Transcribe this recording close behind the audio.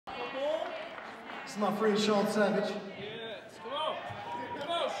This is my friend Shawnsavage. Yes.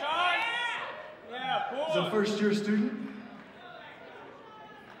 Come on, Shawn. Yeah, boy. He's a first-year student.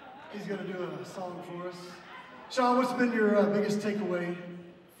 He's going to do a song for us. Shawn, what's been your biggest takeaway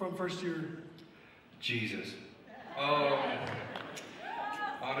from first year? Jesus.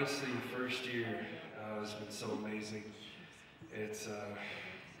 Honestly, first year has been so amazing. It's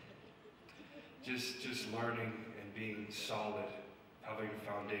just learning and being solid, having a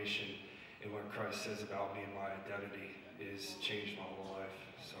foundation in what Christ says about me and my identity has changed my whole life.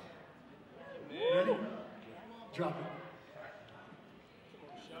 So. Ready? Drop it.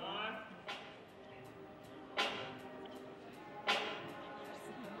 Shawn.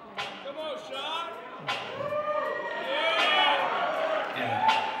 Come on, Shawn.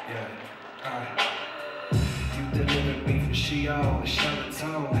 You delivered me from Sheol, a Sheol.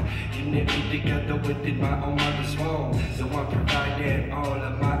 You knit me together within my own mother's womb. The one providing all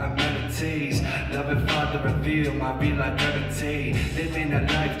of my amenities. Loving Father, reveal my real identity. Living a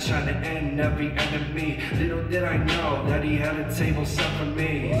life trying to end every enemy. Little did I know that he had a table set for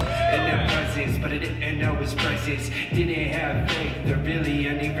me in their presence, but I didn't know his presence. Didn't have faith or really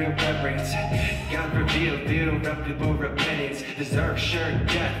any real reverence. God revealed real reputable repentance. Deserved sure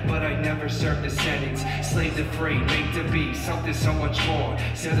death, but I never served a sentence. Slave to free, made to be something so much more.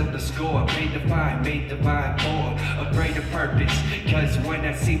 Settled the score, paid the fine, made divine for a greater purpose. Cause when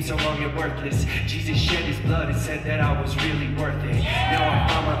I seemed so wrong and worthless, Jesus shed his blood and said that I was really worth it. Now I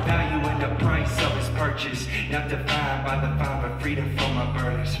found my value in the price of his purchase. Not defined by the fine, but freedom from my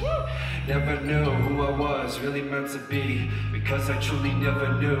burdens. Never knew who I was really meant to be, because I truly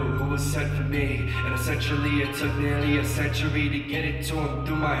never knew who was sent for me. And essentially it took nearly a century to get it to him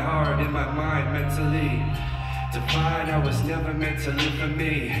through my heart and my mind mentally. To find I was never meant to live for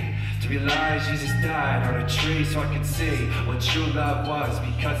me. To realize Jesus died on a tree so I could see what true love was,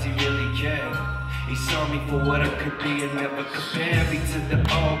 because he really cared. He saw me for what I could be and never compared me to the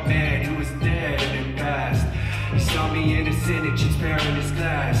old man who was dead and in past. He saw me innocent and transparent as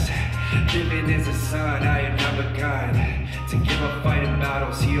glass. Living as a son I had never begun to give up fighting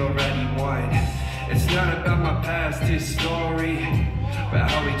battles he already won. It's not about my past, his story, but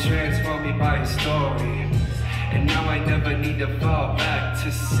how he transformed me by his story. And now I never need to fall back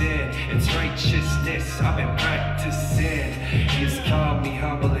to sin. It's righteousness I've been practicing. He has called me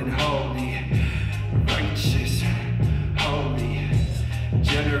humble and holy, righteous, holy,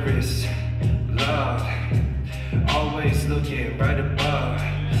 generous, loved, always looking right above.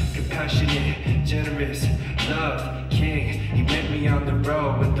 Compassionate, generous, loved King. He met me on the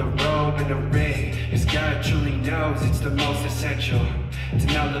road with the robe and a ring. His God truly knows it's the most essential to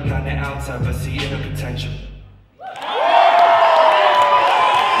not look on the outside but see inner potential.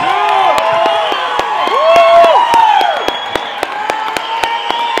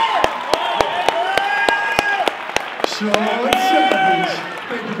 Shawnsavage.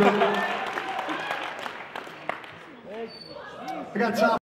 Thank you, brother. I got time.